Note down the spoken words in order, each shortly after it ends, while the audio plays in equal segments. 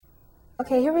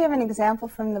Okay, here we have an example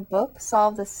from the book.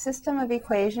 Solve the system of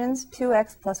equations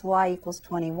 2x plus y equals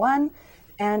 21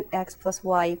 and x plus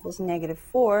y equals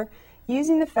 -4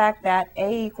 using the fact that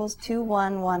a equals 2,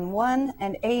 1, 1, 1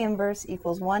 and a inverse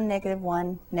equals 1,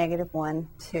 -1, -1,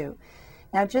 2.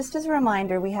 Now, just as a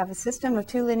reminder, we have a system of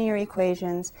two linear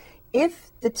equations. If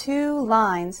the two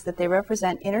lines that they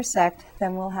represent intersect,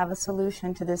 then we'll have a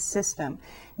solution to this system.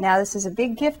 Now, this is a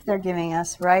big gift they're giving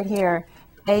us right here.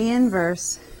 A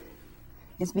inverse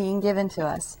is being given to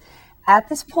us. At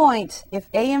this point, if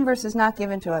A inverse is not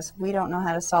given to us, we don't know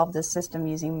how to solve this system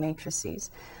using matrices.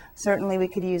 Certainly we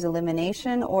could use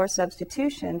elimination or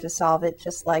substitution to solve it,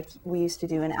 just like we used to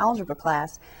do in algebra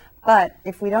class. But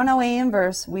if we don't know A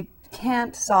inverse, we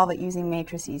can't solve it using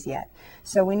matrices yet.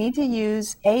 So we need to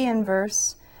use A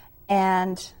inverse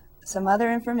and some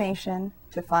other information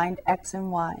to find x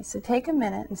and y. So take a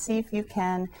minute and see if you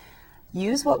can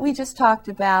use what we just talked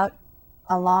about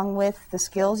along with the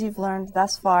skills you've learned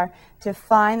thus far to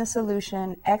find the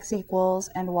solution x equals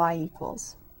and y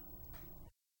equals.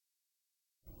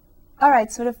 All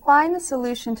right, so to find the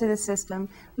solution to the system,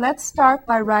 let's start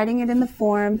by writing it in the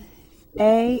form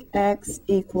ax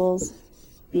equals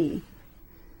b.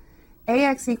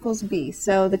 Ax equals b.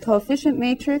 So the coefficient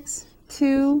matrix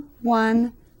 2,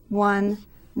 1, 1,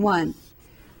 1.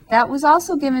 That was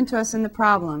also given to us in the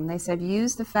problem. They said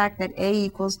use the fact that a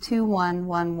equals 2, 1,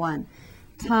 1, 1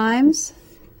 times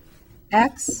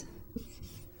x.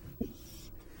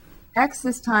 X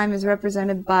this time is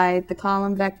represented by the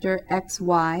column vector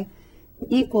xy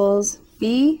equals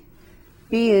b.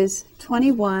 B is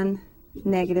 21,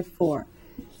 -4.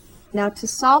 Now, to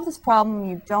solve this problem,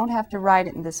 you don't have to write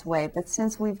it in this way, but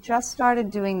since we've just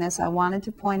started doing this, I wanted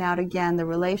to point out again the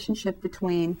relationship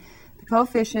between the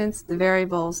coefficients, the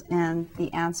variables, and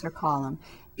the answer column.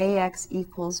 Ax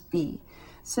equals b.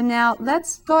 So now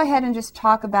let's go ahead and just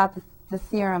talk about the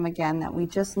theorem again that we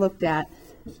just looked at.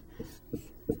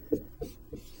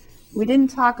 We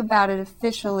didn't talk about it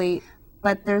officially,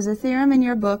 but there's a theorem in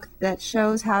your book that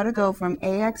shows how to go from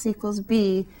Ax equals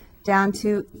b down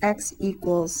to x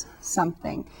equals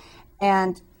something.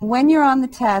 And when you're on the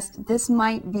test, this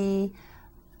might be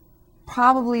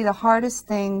probably the hardest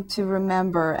thing to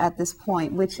remember at this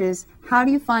point, which is how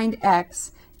do you find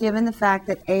x given the fact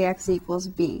that Ax equals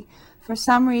b? For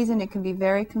some reason, it can be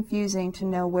very confusing to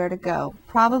know where to go,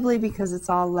 probably because it's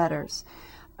all letters.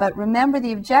 But remember,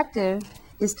 the objective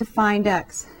is to find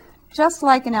x, just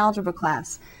like in algebra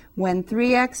class. When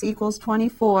 3x equals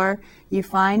 24, you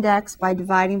find x by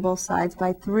dividing both sides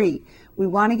by 3. We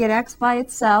want to get x by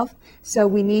itself, so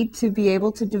we need to be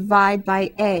able to divide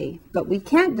by a. But we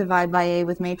can't divide by a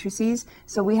with matrices,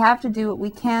 so we have to do what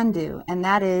we can do, and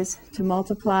that is to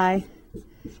multiply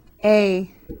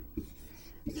a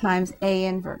times A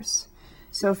inverse.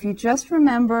 So if you just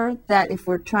remember that if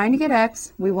we're trying to get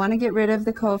x, we want to get rid of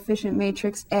the coefficient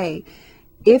matrix A.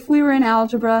 If we were in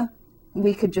algebra,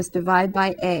 we could just divide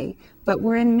by A, but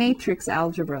we're in matrix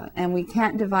algebra and we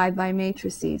can't divide by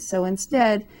matrices. So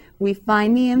instead, we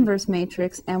find the inverse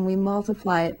matrix and we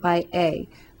multiply it by A.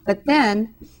 But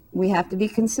then we have to be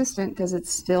consistent because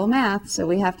it's still math, so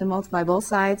we have to multiply both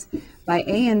sides by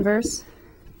A inverse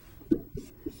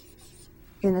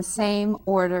in the same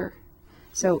order.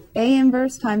 So A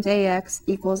inverse times AX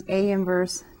equals A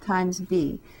inverse times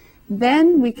B.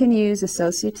 Then we can use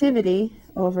associativity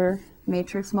over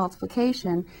matrix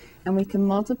multiplication, and we can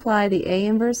multiply the A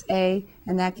inverse A,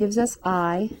 and that gives us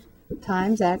I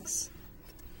times X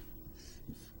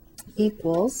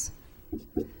equals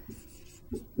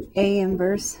A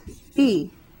inverse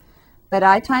B. But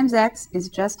I times X is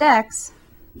just X,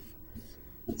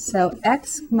 so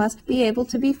X must be able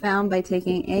to be found by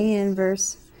taking A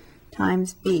inverse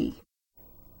times B.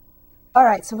 All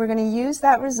right, so we're going to use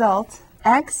that result.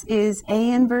 X is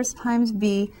A inverse times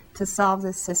B to solve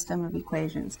this system of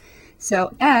equations.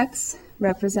 So X,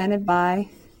 represented by,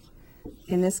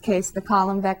 in this case, the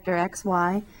column vector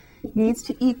XY, needs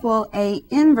to equal A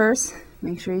inverse,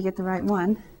 make sure you get the right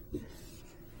one,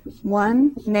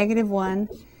 1, -1,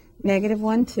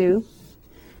 -1, 2,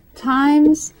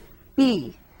 times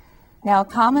B. Now, a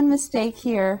common mistake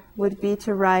here would be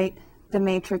to write the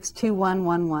matrix 2, 1,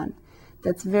 1, 1.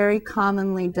 That's very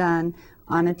commonly done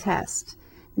on a test.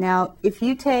 Now, if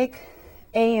you take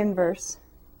A inverse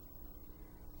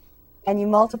and you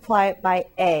multiply it by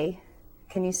A,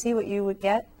 can you see what you would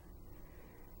get?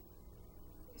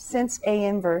 Since A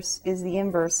inverse is the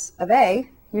inverse of A,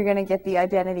 you're going to get the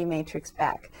identity matrix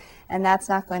back. And that's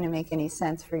not going to make any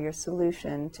sense for your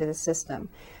solution to the system.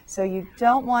 So you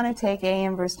don't want to take A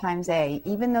inverse times A.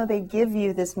 Even though they give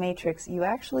you this matrix, you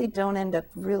actually don't end up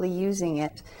really using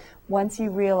it once you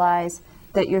realize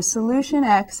that your solution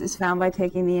x is found by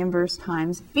taking the inverse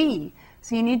times b.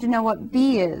 So you need to know what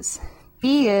b is.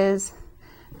 B is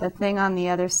the thing on the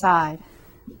other side,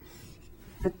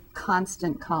 the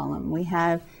constant column. We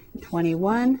have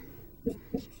 21,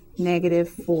 negative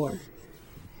 4.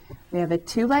 We have a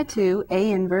 2 by 2,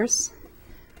 A inverse,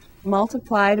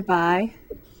 multiplied by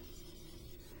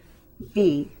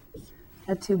B,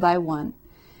 a 2 by 1.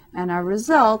 And our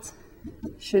result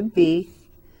should be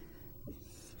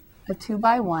a 2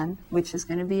 by 1, which is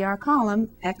going to be our column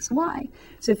XY.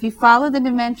 So if you follow the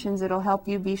dimensions, it'll help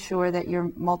you be sure that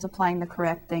you're multiplying the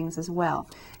correct things as well.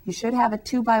 You should have a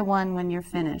 2 by 1 when you're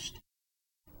finished.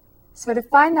 So to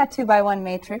find that 2 by 1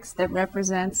 matrix that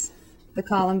represents the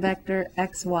column vector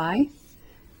XY,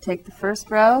 take the first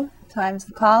row times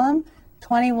the column.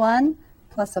 21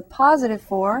 plus a positive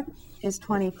 4 is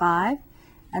 25.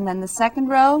 And then the second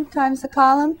row times the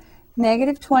column.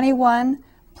 Negative 21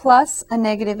 plus a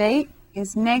negative 8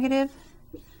 is negative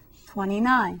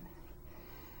 29.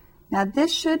 Now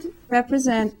this should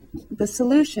represent the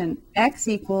solution. X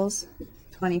equals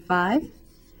 25,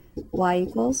 y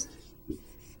equals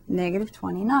negative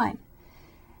 29.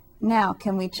 Now,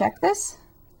 can we check this?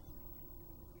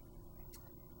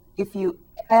 If you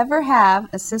ever have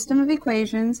a system of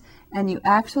equations and you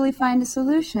actually find a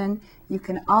solution, you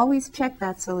can always check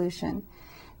that solution.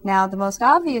 Now, the most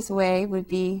obvious way would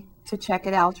be to check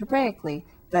it algebraically,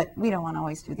 but we don't want to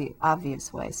always do the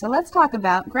obvious way. So let's talk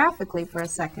about graphically for a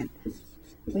second.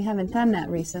 We haven't done that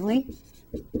recently.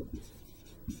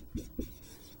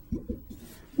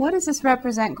 What does this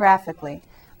represent graphically?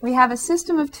 We have a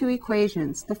system of two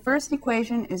equations. The first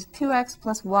equation is 2x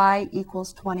plus y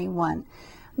equals 21.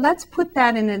 Let's put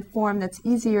that in a form that's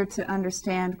easier to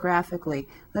understand graphically.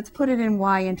 Let's put it in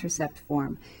y-intercept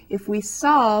form. If we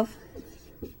solve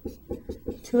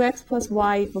 2x plus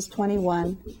y equals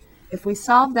 21, if we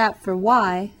solve that for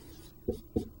y,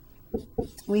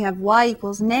 we have y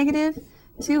equals negative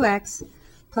 2x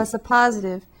plus a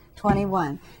positive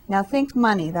 21. Now think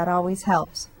money, that always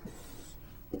helps.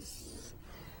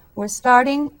 We're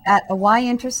starting at a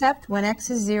y-intercept. When x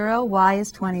is 0, y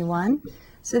is 21.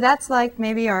 So that's like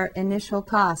maybe our initial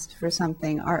cost for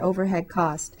something, our overhead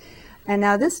cost. And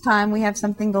now this time we have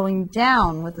something going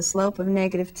down with a slope of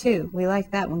negative 2. We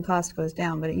like that when cost goes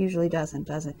down, but it usually doesn't,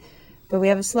 does it? But we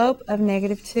have a slope of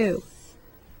negative 2.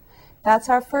 That's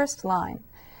our first line.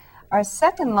 Our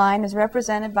second line is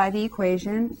represented by the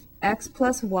equation x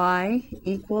plus y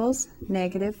equals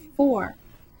negative 4.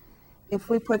 If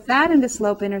we put that into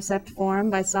slope-intercept form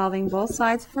by solving both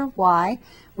sides for y,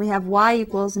 we have y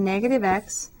equals negative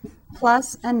x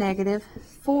plus a negative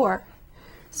 4.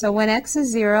 So when x is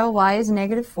 0, y is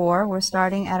negative 4. We're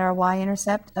starting at our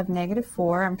y-intercept of negative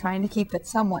 4. I'm trying to keep it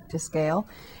somewhat to scale.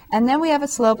 And then we have a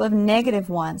slope of negative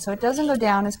 1, so it doesn't go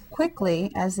down as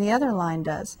quickly as the other line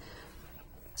does.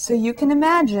 So you can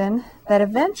imagine that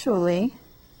eventually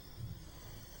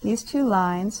these two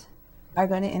lines are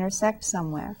going to intersect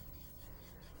somewhere,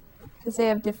 because they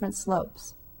have different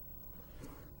slopes.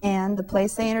 And the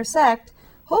place they intersect,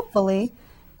 hopefully,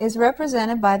 is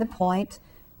represented by the point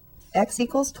x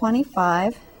equals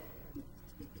 25,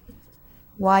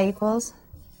 y equals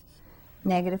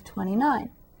negative 29.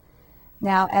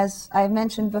 Now, as I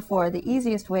mentioned before, the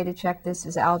easiest way to check this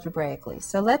is algebraically.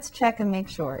 So let's check and make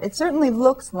sure. It certainly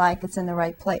looks like it's in the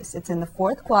right place. It's in the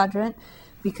fourth quadrant,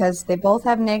 because they both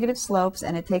have negative slopes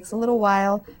and it takes a little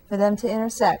while for them to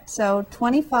intersect. So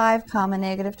 25 comma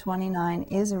negative 29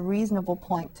 is a reasonable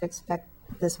point to expect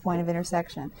this point of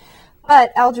intersection.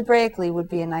 But algebraically would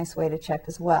be a nice way to check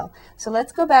as well. So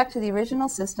let's go back to the original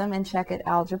system and check it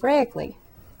algebraically.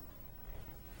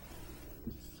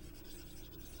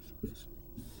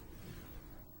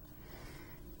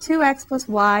 Two x plus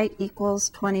y equals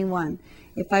 21.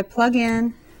 If I plug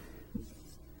in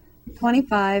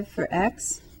 25 for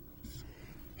x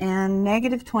and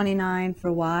negative 29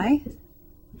 for y,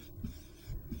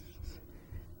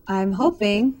 I'm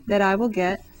hoping that I will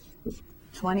get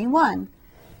 21.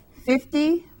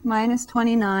 50 minus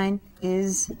 29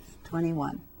 is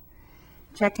 21.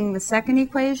 Checking the second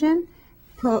equation,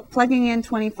 plugging in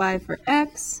 25 for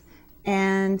x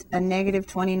and a negative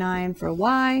 29 for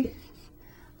y,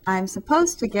 I'm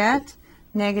supposed to get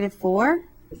negative 4.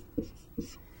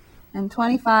 And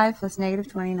 25 plus negative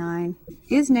 29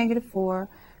 is negative 4,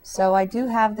 so I do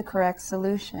have the correct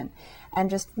solution. And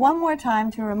just one more time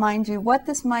to remind you what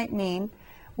this might mean.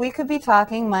 We could be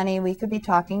talking money, we could be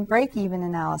talking break-even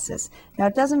analysis. Now,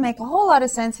 it doesn't make a whole lot of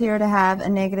sense here to have a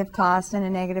negative cost and a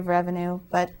negative revenue,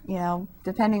 but, you know,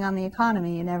 depending on the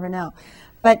economy, you never know.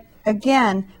 But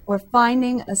again, we're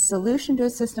finding a solution to a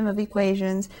system of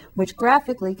equations which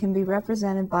graphically can be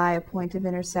represented by a point of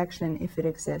intersection if it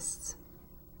exists.